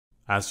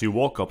As you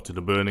walk up to the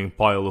burning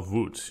pile of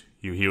wood,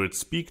 you hear it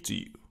speak to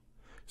you.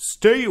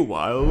 Stay a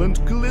while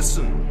and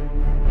glisten.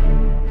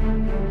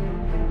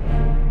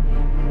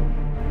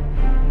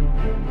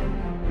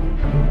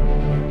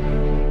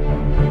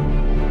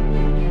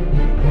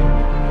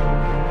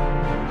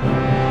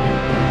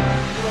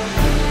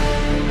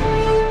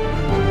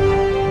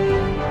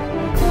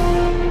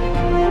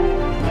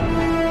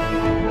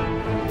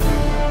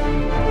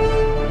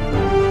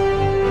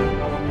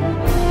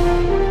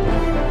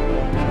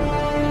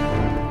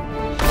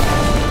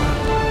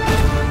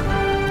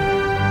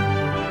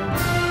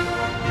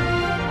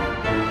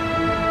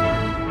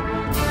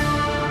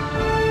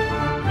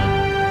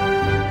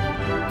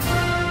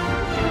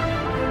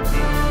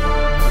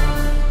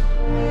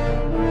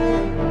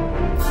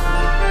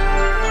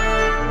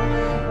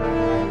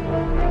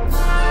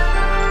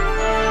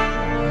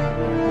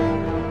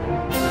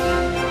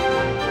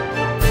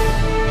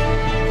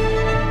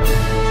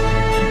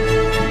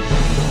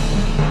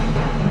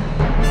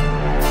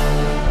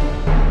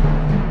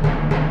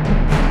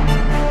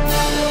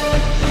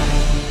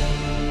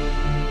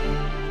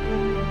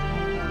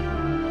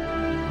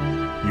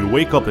 You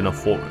wake up in a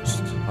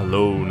forest,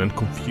 alone and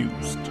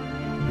confused.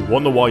 You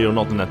wonder why you're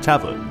not in a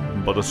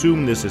tavern, but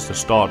assume this is the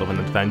start of an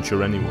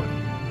adventure anyway.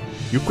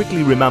 You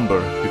quickly remember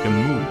you can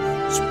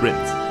move, sprint,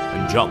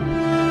 and jump.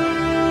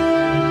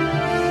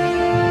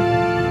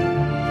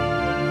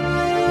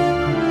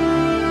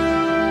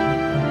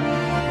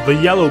 The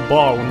yellow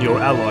bar on your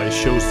ally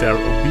shows their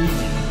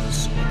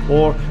obedience,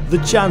 or the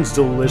chance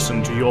they'll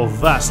listen to your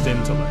vast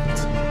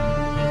intellect.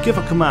 Give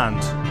a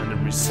command and it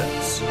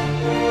resets.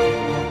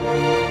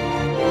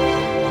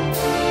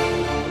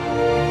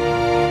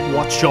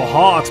 Watch your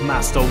heart,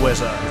 Master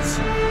Wizards!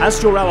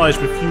 As your allies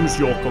refuse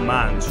your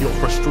commands, your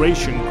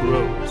frustration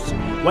grows.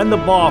 When the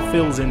bar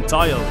fills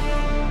entirely,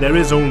 there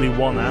is only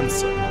one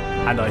answer,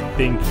 and I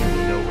think you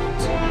know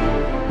it.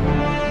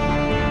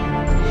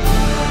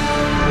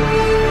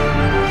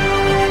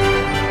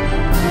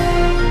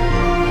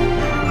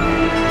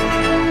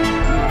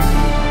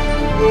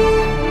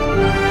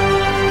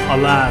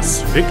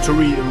 Alas,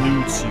 victory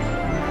eludes you.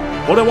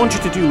 What I want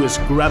you to do is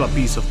grab a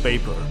piece of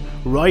paper,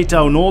 write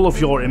down all of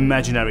your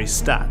imaginary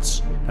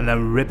stats, and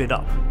then rip it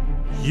up.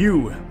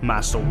 You,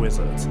 Master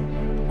Wizard,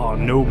 are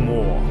no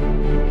more.